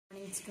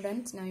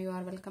Students, now you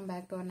are welcome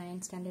back to our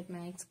 9th standard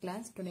maths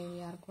class. Today we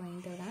are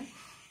going to learn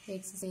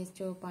exercise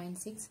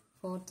 2.6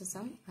 fourth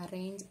sum,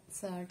 arrange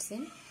surds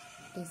in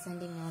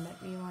descending order.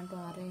 We want to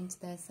arrange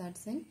the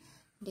surds in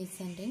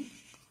descending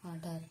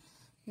order.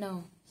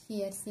 Now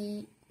here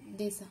see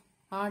this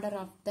order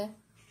of the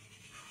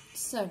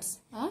surds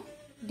are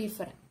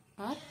different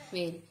or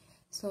vary.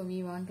 So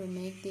we want to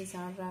make this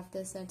order of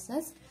the surds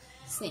as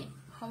same.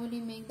 How will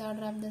you make the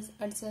order of the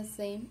surds as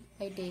same?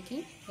 By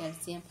taking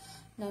LCM.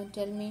 Now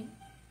tell me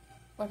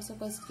what's the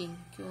question?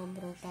 Cube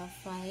root of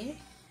 5,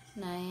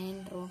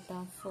 9 root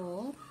of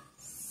 4,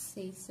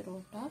 6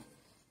 root of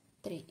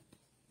 3.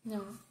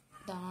 Now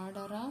the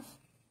order of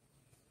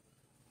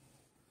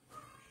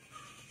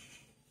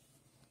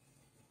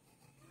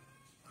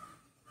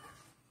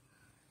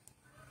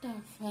the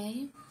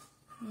 5,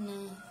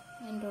 9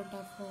 root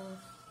of 4,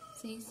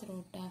 6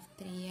 root of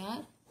 3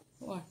 are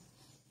what?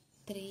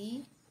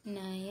 3,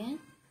 9,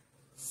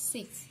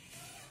 6.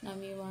 Now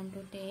we want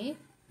to take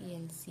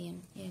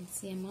LCM.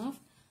 LCM of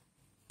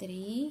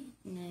 3,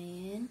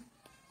 9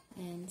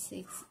 and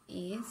 6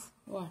 is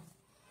what?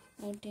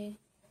 Now take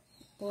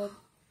both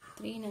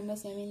 3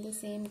 numbers having the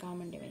same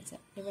common divisor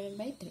divided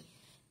by 3.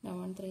 Now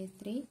 1 3 is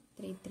 3,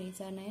 3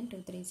 3s are 9, 2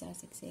 3s are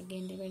 6.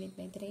 Again divided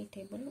by 3,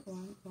 table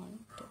 1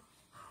 1 2.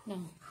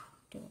 Now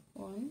 2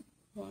 1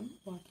 1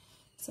 1.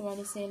 So what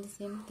is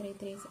LCM? 3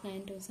 3s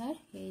 9 2s are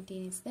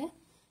 18 is the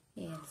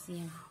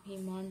LCM. We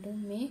want to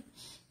make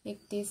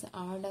this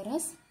order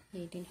as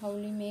 18. How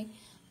will you make?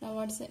 Now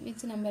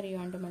which number you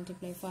want to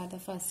multiply for the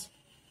first?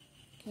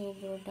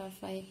 Cube root of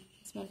 5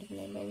 is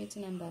multiplied by which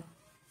number?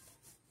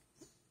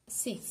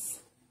 6.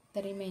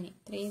 The remaining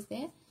 3 is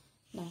there.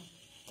 Now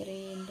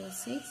 3 into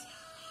 6,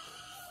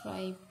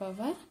 5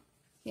 power.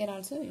 Here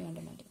also you want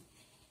to multiply.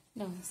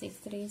 Now 6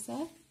 3s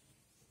are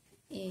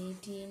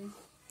 18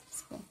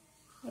 square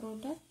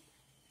root of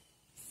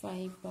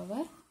 5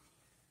 power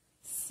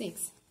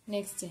 6.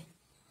 Next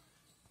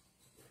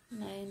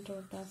 9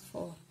 root of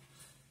 4.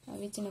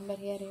 Which number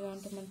here you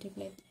want to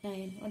multiply?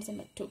 9. What's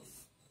number? 2.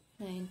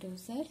 9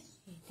 2s are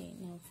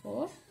 18. Now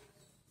 4.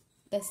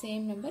 The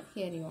same number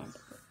here you want to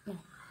put.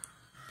 Now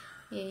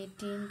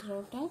 18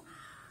 root of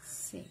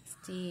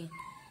 16.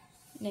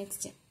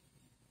 Next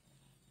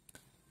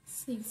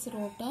 6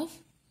 root of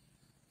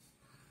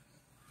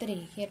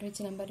 3. Here which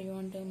number you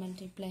want to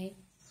multiply?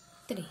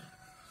 3.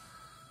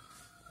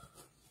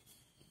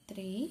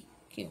 3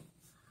 cube.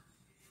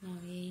 Now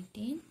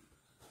 18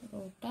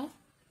 root of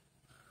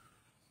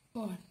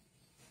what?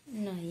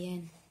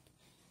 9.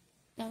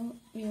 Now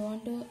we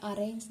want to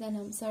arrange the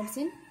surds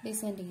in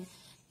descending.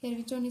 Here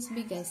which one is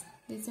biggest?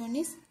 This one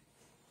is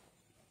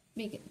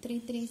big.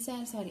 3 3s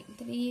are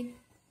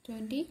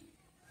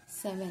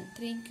 327.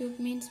 3 cube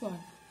means what?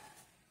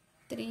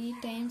 3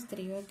 times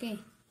 3. Okay.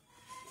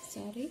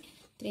 3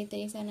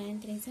 3s are 9,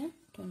 3s are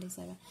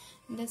 27.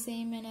 In the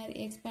same manner,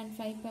 expand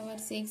 5 power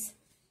 6.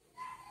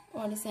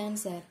 What is the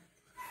answer?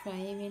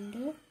 5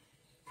 into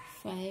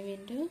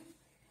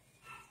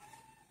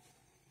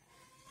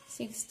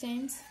 6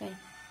 times 5.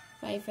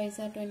 5 5s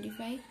are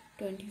 25.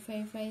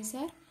 25 5s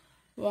are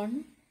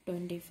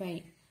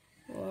 125.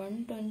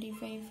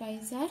 125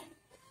 5s are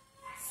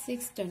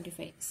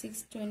 625.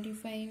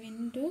 625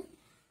 into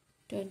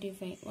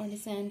 25. What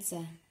is the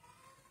answer?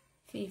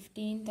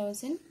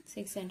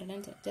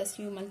 15,600. Just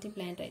you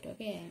multiply and write.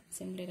 Okay, I am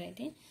simply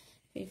writing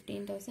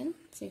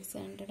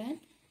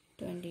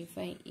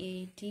 15,625.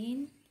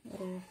 18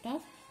 root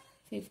of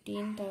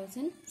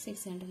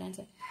 15,600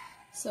 answer.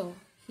 So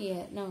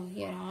here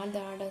all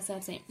the orders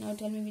are same. Now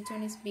tell me which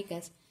one is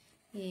biggest?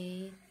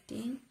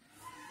 18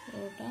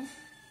 root of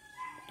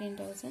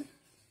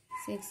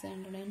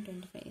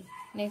 15,625.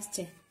 Next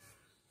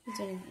which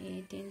one is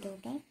 18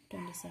 root of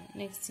 27.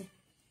 Next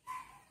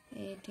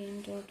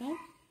 18 root of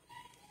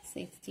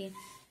 16.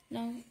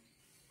 Now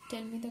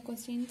tell me the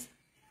questions.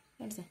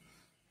 What's that?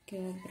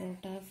 Cube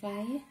root of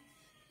 5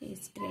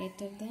 is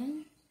greater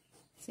than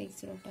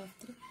 6 root of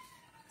 3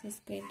 is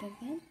greater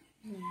than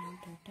 9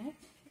 root of 4.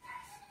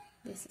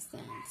 This is the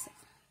answer.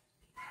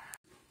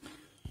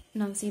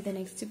 Now see the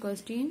next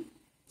question.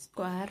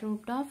 Square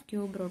root of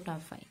cube root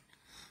of 5.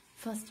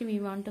 First we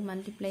want to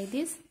multiply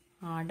these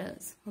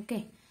orders.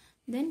 Okay.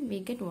 Then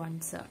we get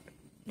one surd.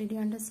 Did you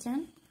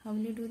understand? How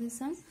will you do this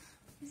sum?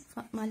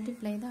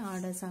 Multiply the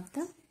orders of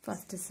the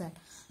first surd.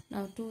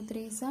 Now 2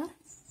 3s are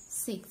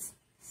 6.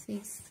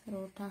 6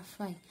 root of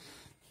 5.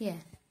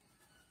 Here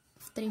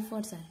 3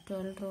 4s are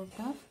 12 root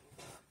of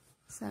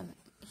 7.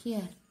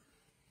 Here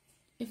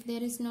if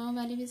there is no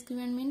value is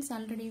given means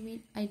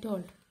already I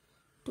told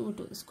 2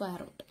 2 square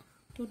root.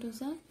 2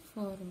 2s are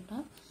 4 root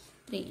of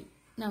 3.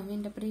 Now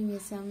in the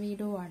previous sum we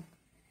do what?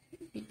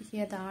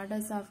 Here the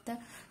orders of the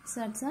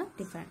surds are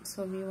different.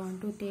 So we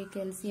want to take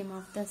LCM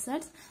of the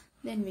surds.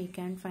 Then we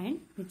can find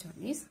which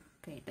one is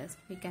greatest.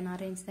 We can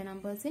arrange the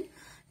numbers in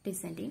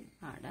descending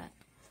order.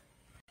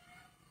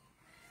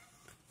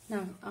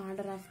 Now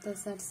order of the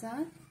surds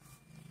are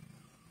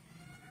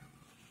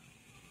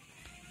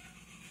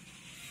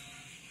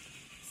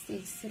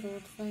 6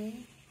 root 5,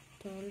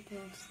 12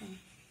 root 7.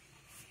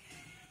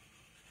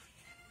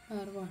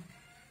 or what?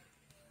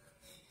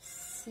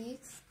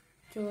 6,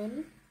 12,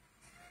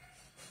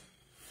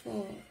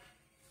 4.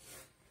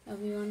 Now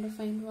we want to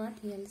find what?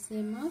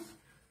 LCM of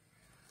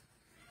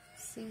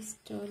 6,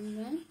 12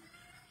 and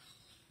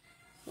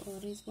 4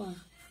 is what?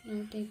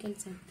 Now take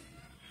LCM.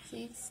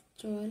 6,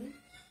 12,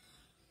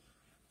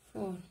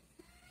 4.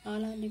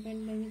 All are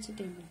dependent by which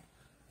table?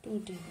 2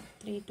 table.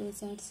 3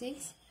 2s are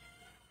 6.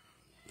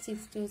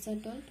 6 2s are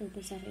 12. 2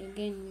 2s are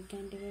again we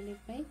can divide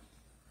it by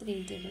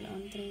 3 table.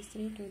 1 3 is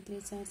 3. 2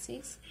 3s are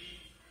 6.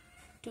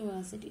 2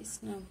 as it is.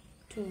 Now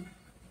 2.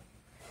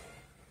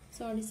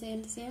 So what is the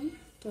LCM?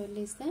 12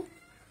 is the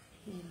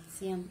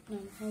LCM.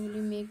 Now how will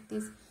you make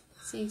this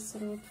 6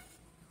 root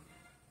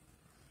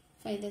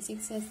 5? The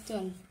 6 as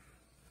 12.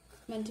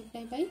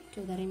 Multiply by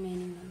 2 the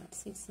remaining number.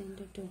 6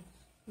 into 2.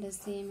 The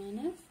same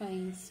manner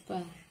 5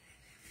 square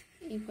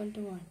equal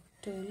to what?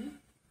 12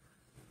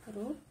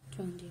 root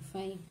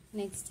 25.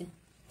 Next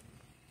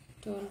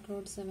 12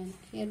 root 7.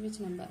 Here which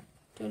number?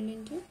 12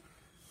 into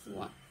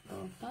 1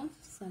 root of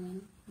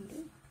 7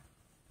 into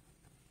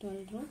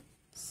 12 root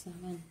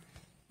 7.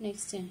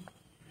 Next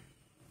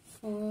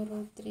 4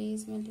 root 3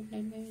 is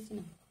multiplied by which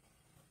number?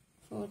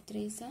 4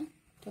 3s are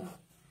 12.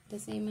 The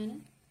same manner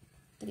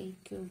 3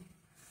 cube.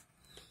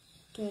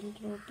 12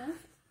 root of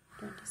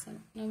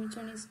 27. Now which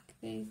one is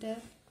greater?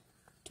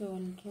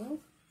 12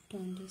 root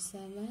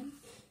 27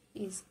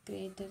 is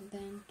greater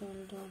than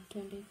 12 root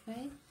 25.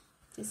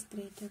 It is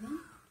greater than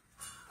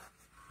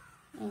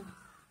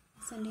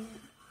ascending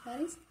pair.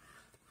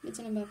 Which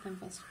number come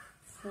first?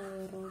 4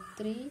 root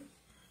 3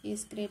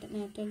 is greater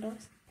than 12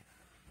 root.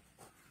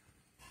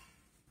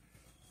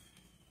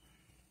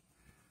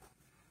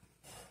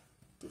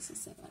 This is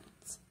 7.